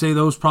 I'd say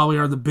those probably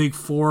are the big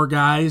four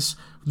guys.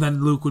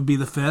 Then Luke would be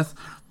the fifth.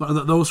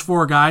 But those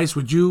four guys,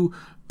 would you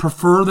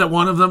prefer that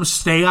one of them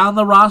stay on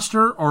the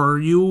roster, or are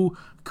you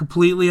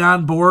completely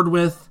on board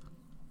with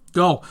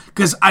go?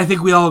 Because I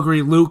think we all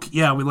agree, Luke,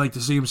 yeah, we'd like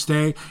to see him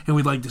stay, and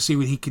we'd like to see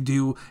what he could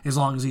do as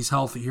long as he's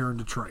healthy here in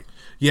Detroit.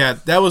 Yeah,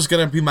 that was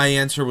going to be my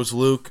answer, was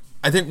Luke.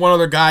 I think one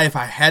other guy, if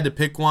I had to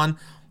pick one,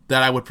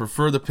 that I would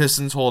prefer the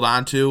Pistons hold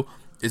on to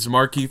is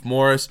Markieff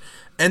Morris.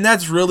 And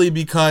that's really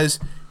because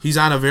he's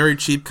on a very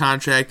cheap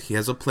contract. He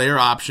has a player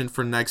option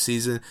for next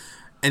season.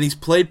 And he's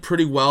played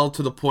pretty well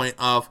to the point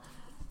of,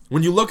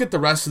 when you look at the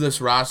rest of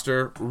this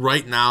roster,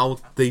 right now,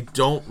 they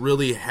don't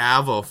really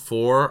have a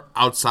four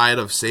outside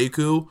of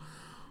Sekou.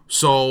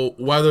 So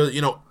whether,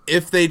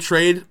 if they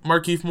trade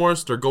Markieff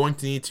Morris, they're going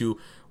to need to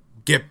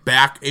get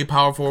back a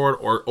power forward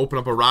or open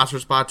up a roster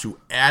spot to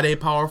add a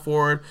power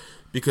forward,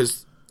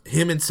 because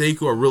him and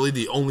Sekou are really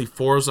the only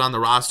fours on the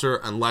roster,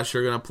 unless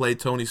you're going to play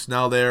Tony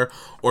Snell there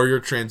or you're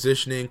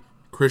transitioning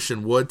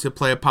Christian Wood to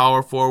play a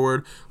power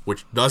forward,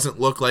 which doesn't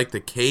look like the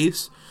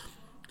case.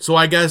 So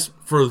I guess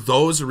for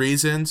those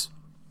reasons,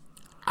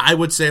 I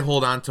would say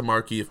hold on to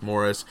Markieff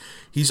Morris.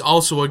 He's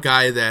also a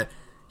guy that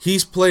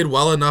he's played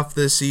well enough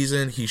this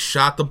season. He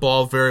shot the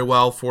ball very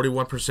well,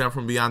 41%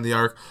 from beyond the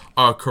arc,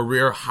 a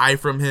career high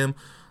from him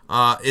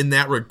in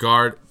that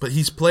regard. But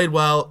he's played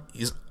well.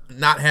 He's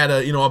not had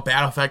a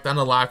bad effect on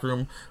the locker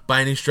room by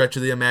any stretch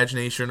of the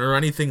imagination or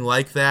anything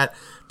like that.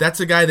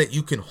 That's a guy that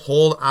you can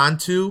hold on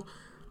to.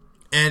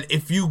 And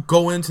if you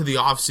go into the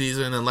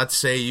offseason and let's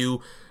say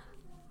you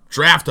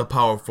draft a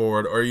power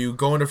forward, or you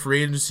go into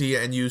free agency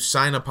and you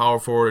sign a power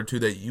forward or two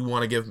that you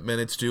want to give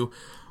minutes to,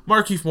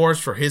 Markieff Morris,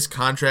 for his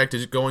contract,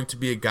 is going to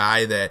be a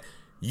guy that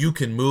you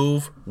can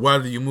move,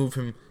 whether you move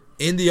him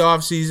in the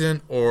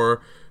offseason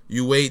or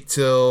you wait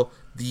till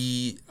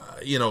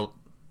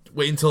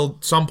until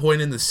some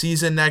point in the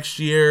season next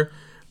year.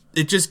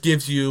 It just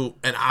gives you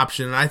an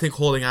option, and I think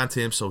holding on to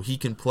him so he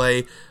can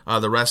play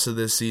the rest of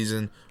this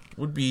season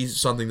would be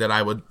something that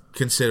I would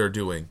consider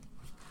doing.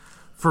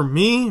 For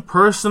me,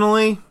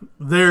 personally,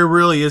 there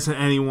really isn't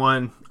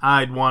anyone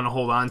I'd want to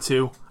hold on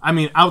to. I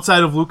mean,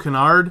 outside of Luke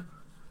Kennard.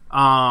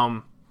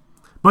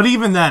 But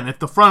even then, if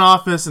the front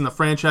office and the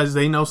franchise,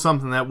 they know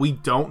something that we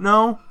don't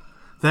know,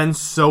 then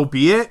so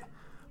be it.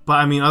 But,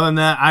 I mean, other than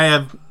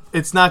that,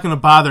 it's not going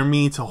to bother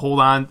me to hold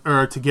on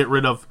or to get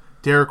rid of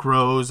Derrick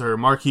Rose or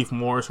Markieff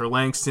Morris or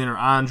Langston or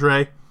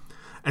Andre.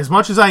 As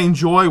much as I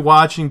enjoy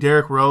watching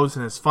Derrick Rose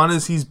and as fun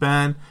as he's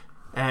been,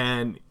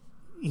 and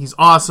he's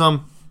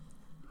awesome,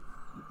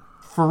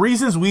 for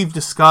reasons we've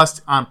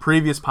discussed on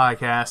previous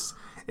podcasts,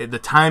 the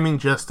timing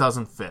just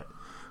doesn't fit.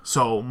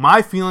 So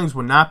my feelings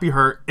would not be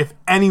hurt if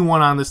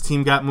anyone on this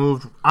team got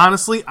moved,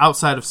 honestly,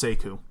 outside of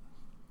Sekou.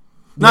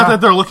 Not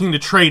that they're looking to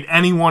trade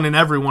anyone and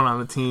everyone on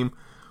the team,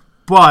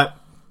 but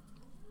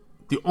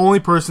the only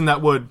person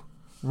that would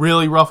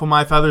really ruffle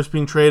my feathers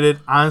being traded,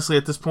 honestly,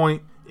 at this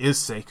point, is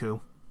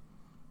Sekou.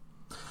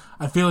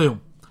 I feel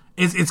you.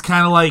 It's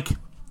kind of like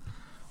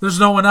there's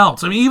no one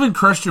else. I mean, even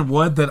Christian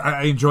Wood, that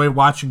I enjoy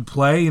watching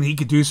play, and he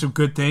could do some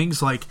good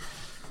things. Like,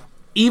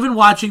 even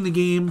watching the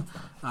game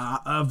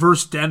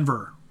versus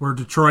Denver, where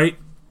Detroit,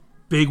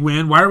 big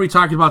win. Why are we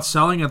talking about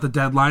selling at the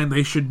deadline?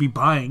 They should be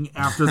buying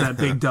after that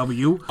big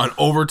W. An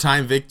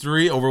overtime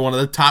victory over one of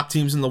the top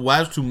teams in the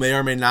West who may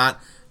or may not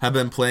have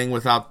been playing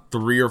without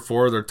 3 or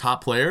 4 of their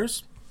top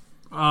players.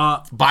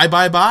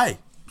 Bye.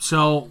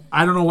 So,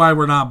 I don't know why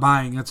we're not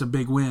buying. That's a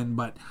big win,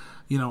 but,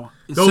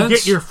 Go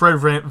get your Fred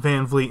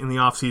Van Vliet in the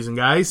offseason,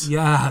 guys.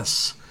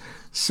 Yes.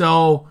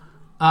 So,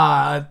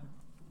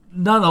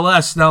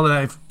 nonetheless, now that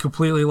I've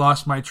completely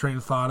lost my train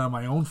of thought on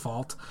my own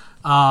fault.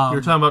 You're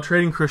talking about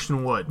trading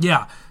Christian Wood.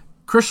 Yeah.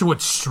 Christian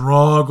Wood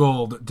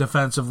struggled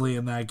defensively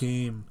in that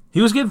game.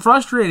 He was getting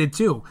frustrated,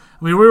 too.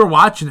 I mean, we were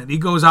watching it. He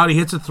goes out, he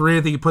hits a 3.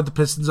 I think he put the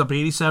Pistons up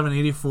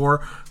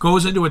 87-84,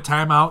 goes into a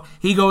timeout.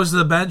 He goes to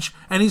the bench,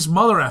 and he's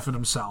mother effing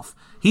himself.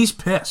 He's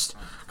pissed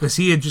because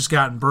he had just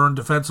gotten burned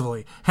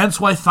defensively. Hence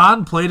why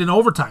Thon played in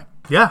overtime.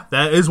 Yeah,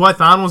 that is why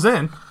Thon was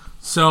in.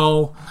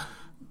 So,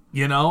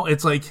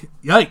 it's like,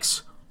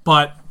 yikes.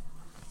 But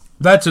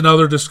that's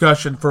another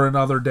discussion for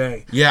another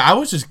day. Yeah, I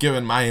was just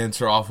giving my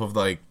answer off of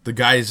like the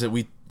guys that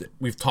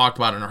we've talked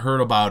about and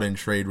heard about in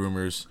trade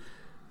rumors.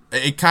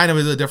 It kind of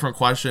is a different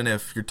question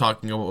if you're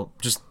talking about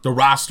just the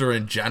roster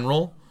in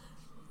general,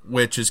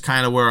 which is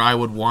kind of where I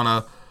would want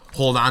to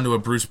hold on to a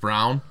Bruce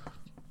Brown.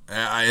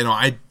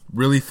 I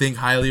really think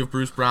highly of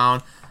Bruce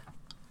Brown.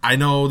 I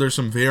know there's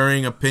some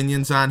varying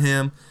opinions on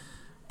him,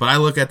 but I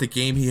look at the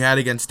game he had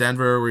against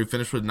Denver where he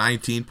finished with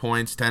 19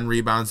 points, 10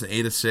 rebounds, and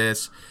 8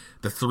 assists.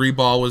 The 3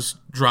 ball was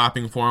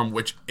dropping for him,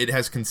 which it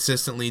has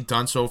consistently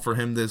done so for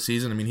him this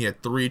season. I mean, he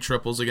had 3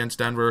 triples against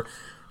Denver,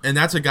 and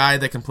that's a guy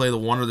that can play the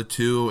 1 or the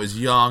 2, is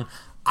young.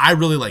 I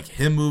really like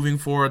him moving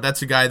forward.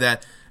 That's a guy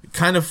that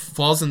kind of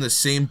falls in the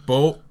same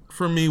boat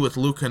for me with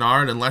Luke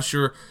Kennard. Unless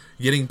you're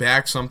getting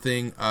back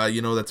something,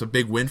 that's a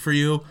big win for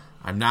you,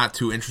 I'm not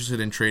too interested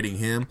in trading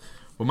him.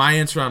 But my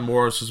answer on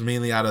Morris was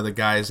mainly out of the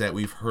guys that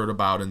we've heard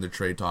about in the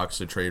trade talks,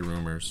 the trade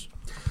rumors.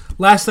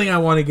 Last thing I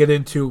want to get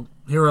into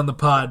here on the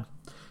pod.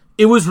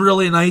 It was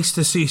really nice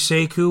to see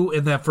Sekou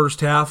in that first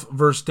half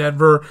versus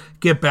Denver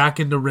get back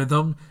into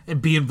rhythm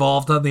and be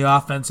involved on the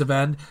offensive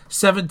end.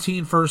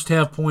 17 first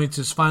half points.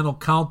 His final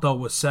count, though,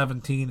 was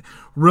 17.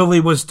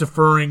 Really was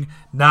deferring,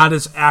 not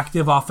as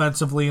active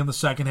offensively in the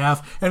second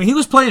half. I mean, he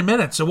was playing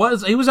minutes.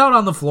 He was out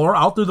on the floor,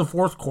 out through the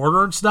fourth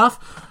quarter and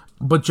stuff,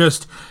 but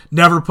just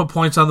never put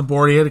points on the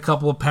board. He had a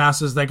couple of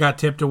passes that got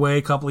tipped away,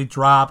 a couple he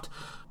dropped.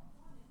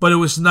 But it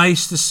was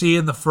nice to see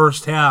in the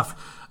first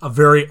half a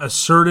very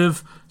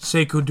assertive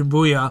Sekou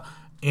Doumbouya,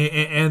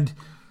 and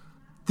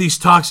these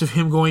talks of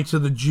him going to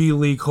the G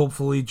League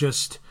hopefully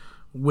just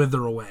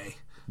wither away.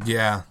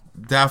 Yeah,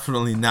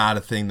 definitely not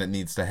a thing that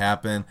needs to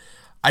happen.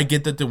 I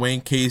get that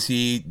Dwayne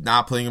Casey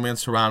not playing him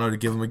against Toronto to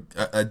give him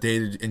a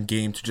day in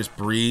game to just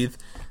breathe,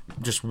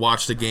 just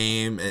watch the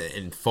game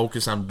and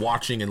focus on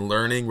watching and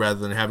learning rather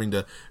than having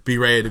to be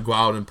ready to go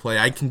out and play.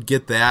 I can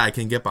get that. I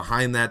can get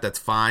behind that. That's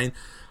fine.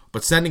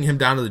 But sending him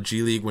down to the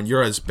G League when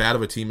you're as bad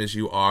of a team as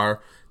you are,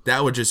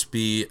 that would just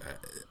be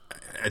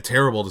a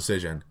terrible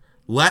decision.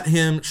 Let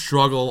him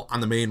struggle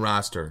on the main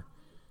roster.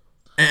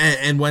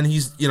 And when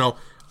he's,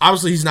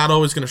 obviously he's not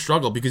always going to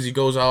struggle because he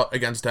goes out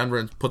against Denver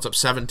and puts up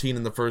 17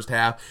 in the first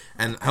half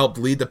and helped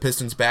lead the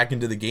Pistons back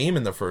into the game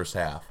in the first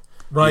half.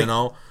 Right.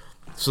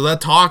 So the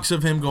talks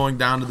of him going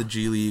down to the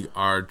G League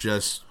are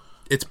just,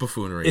 it's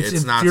buffoonery.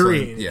 It's not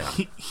infuriating. yeah.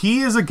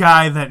 He is a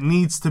guy that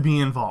needs to be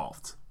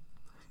involved.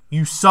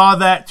 You saw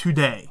that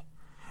today.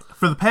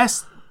 For the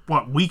past,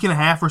 week and a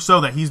half or so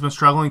that he's been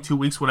struggling, 2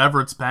 weeks, whatever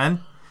it's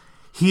been,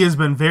 he has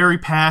been very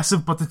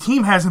passive, but the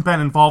team hasn't been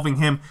involving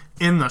him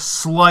in the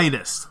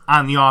slightest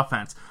on the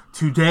offense.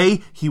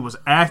 Today, he was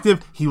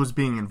active, he was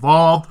being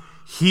involved,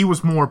 he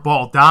was more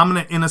ball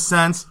dominant in a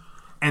sense,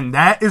 and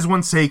that is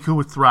when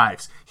Sekou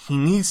thrives. He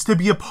needs to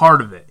be a part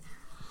of it.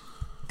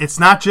 It's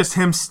not just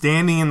him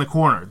standing in the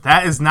corner.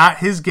 That is not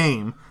his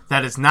game.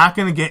 That is not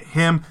going to get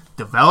him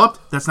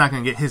developed. That's not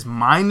going to get his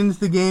mind into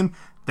the game.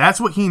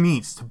 That's what he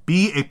needs to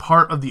be a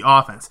part of the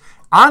offense.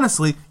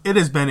 Honestly, it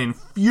has been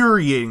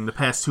infuriating the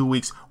past 2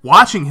 weeks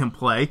watching him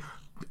play,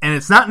 and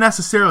it's not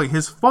necessarily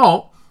his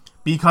fault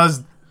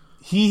because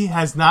he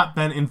has not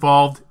been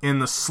involved in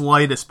the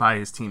slightest by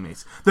his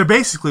teammates. They're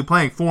basically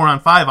playing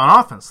 4-on-5 on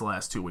offense the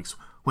last 2 weeks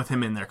with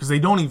him in there because they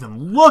don't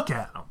even look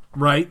at him.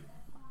 Right.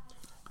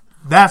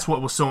 That's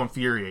what was so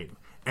infuriating.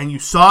 And you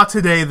saw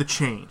today the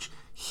change.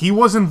 He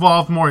was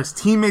involved more. His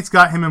teammates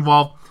got him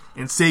involved,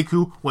 and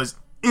Sekou was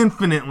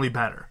infinitely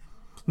better.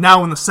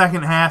 Now in the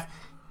second half,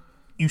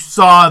 you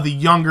saw the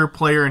younger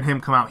player in him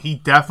come out. He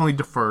definitely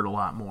deferred a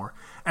lot more.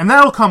 And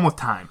that'll come with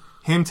time.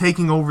 him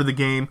taking over the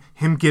game,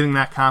 him getting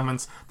that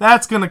confidence,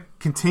 that's going to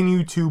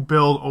continue to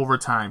build over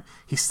time.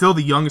 He's still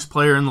the youngest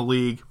player in the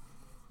league.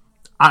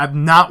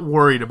 I'm not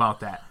worried about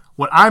that.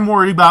 What I'm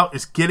worried about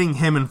is getting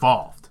him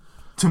involved,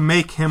 to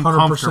make him 100%.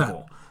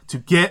 comfortable, to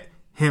get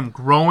him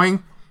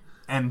growing,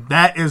 and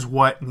that is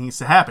what needs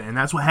to happen. And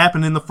that's what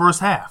happened in the first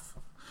half.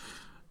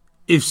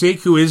 If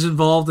Sekou is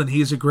involved and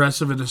he's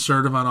aggressive and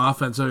assertive on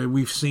offense, I mean,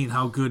 we've seen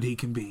how good he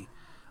can be.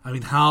 I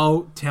mean,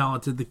 how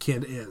talented the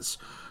kid is.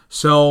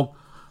 So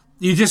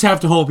you just have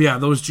to hope,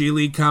 those G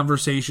League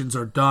conversations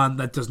are done.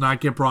 That does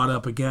not get brought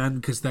up again,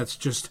 because that's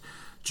just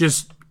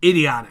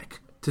idiotic,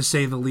 to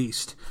say the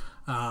least.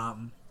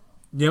 And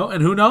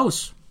who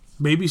knows?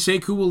 Maybe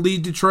Sekou will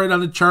lead Detroit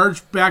on a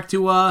charge back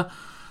to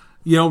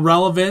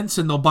relevance,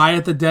 and they'll buy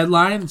at the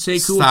deadline, and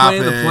Sekou will play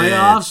in the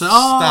playoffs.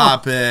 Oh.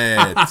 Stop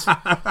it.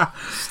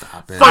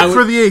 Stop it. Fight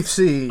for the 8th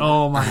seed.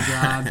 Oh, my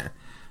God.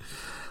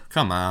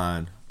 Come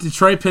on.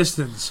 Detroit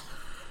Pistons,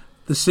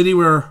 the city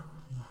where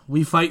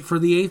we fight for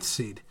the 8th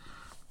seed.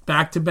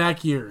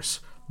 Back-to-back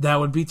years. That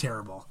would be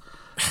terrible.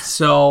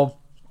 So,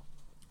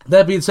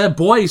 that being said,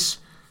 boys,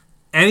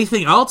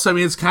 anything else? I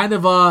mean, it's kind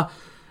of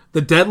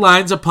the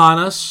deadline's upon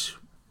us.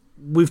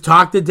 We've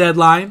talked the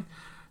deadline.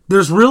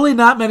 There's really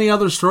not many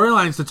other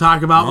storylines to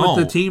talk about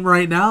with the team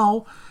right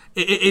now.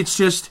 It's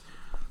just,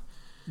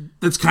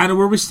 that's kind of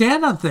where we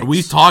stand on things.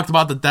 We've talked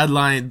about the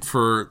deadline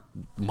for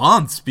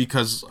months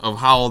because of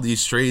how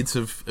these trade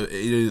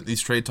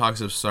talks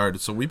have started.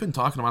 So we've been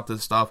talking about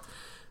this stuff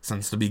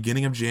since the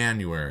beginning of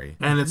January.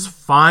 And it's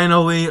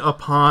finally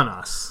upon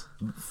us.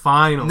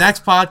 Finally.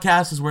 Next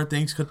podcast is where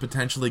things could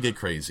potentially get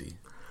crazy.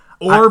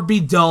 Or be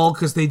dull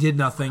because they did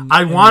nothing.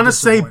 I want to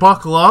say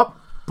buckle up,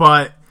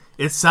 but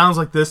it sounds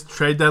like this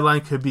trade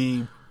deadline could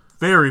be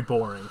very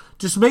boring.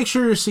 Just make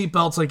sure your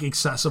seatbelt's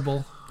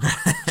accessible.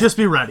 Just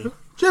be ready.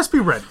 Just be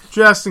ready.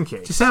 Just in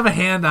case. Just have a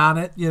hand on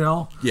it,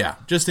 Yeah,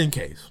 just in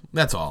case.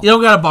 That's all. You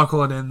don't got to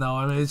buckle it in, though.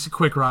 I mean, it's a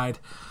quick ride.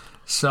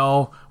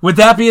 So, with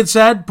that being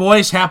said,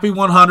 boys, happy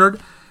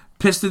 100.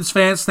 Pistons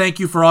fans, thank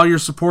you for all your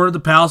support of the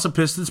Palace of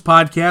Pistons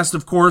podcast.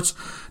 Of course,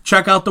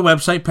 check out the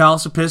website,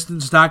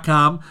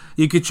 palaceofpistons.com.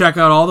 You can check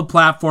out all the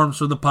platforms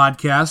for the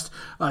podcast,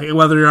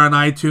 whether you're on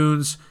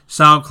iTunes,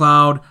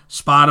 SoundCloud,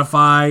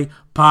 Spotify,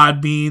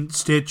 Podbean,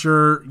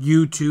 Stitcher,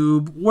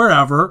 YouTube,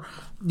 wherever.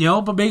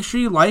 But make sure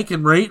you like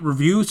and rate,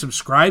 review,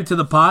 subscribe to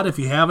the pod if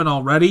you haven't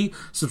already.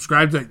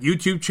 Subscribe to that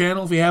YouTube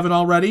channel if you haven't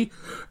already.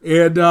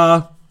 And,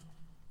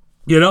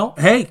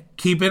 hey,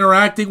 keep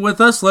interacting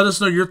with us. Let us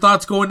know your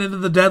thoughts going into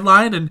the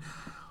deadline. And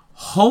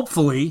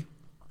hopefully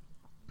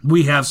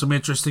we have some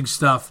interesting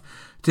stuff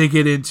to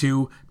get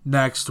into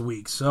next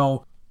week.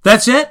 So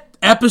that's it.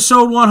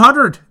 Episode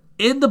 100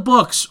 in the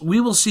books. We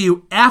will see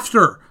you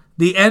after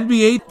the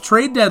NBA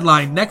trade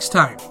deadline next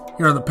time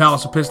here on the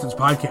Palace of Pistons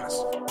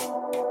podcast.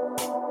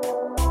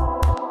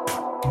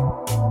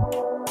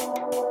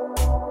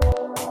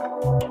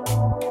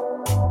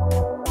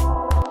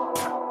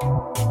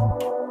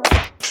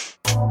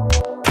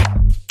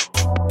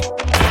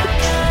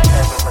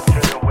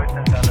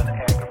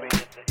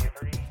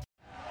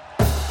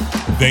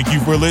 Thank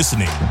you for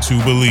listening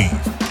to Believe.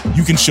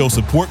 You can show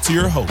support to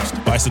your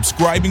host by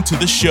subscribing to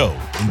the show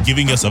and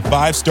giving us a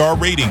 5-star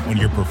rating on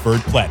your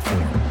preferred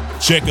platform.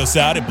 Check us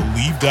out at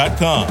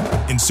Believe.com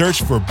and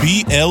search for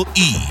BLEAV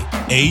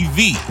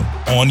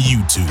on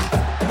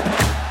YouTube.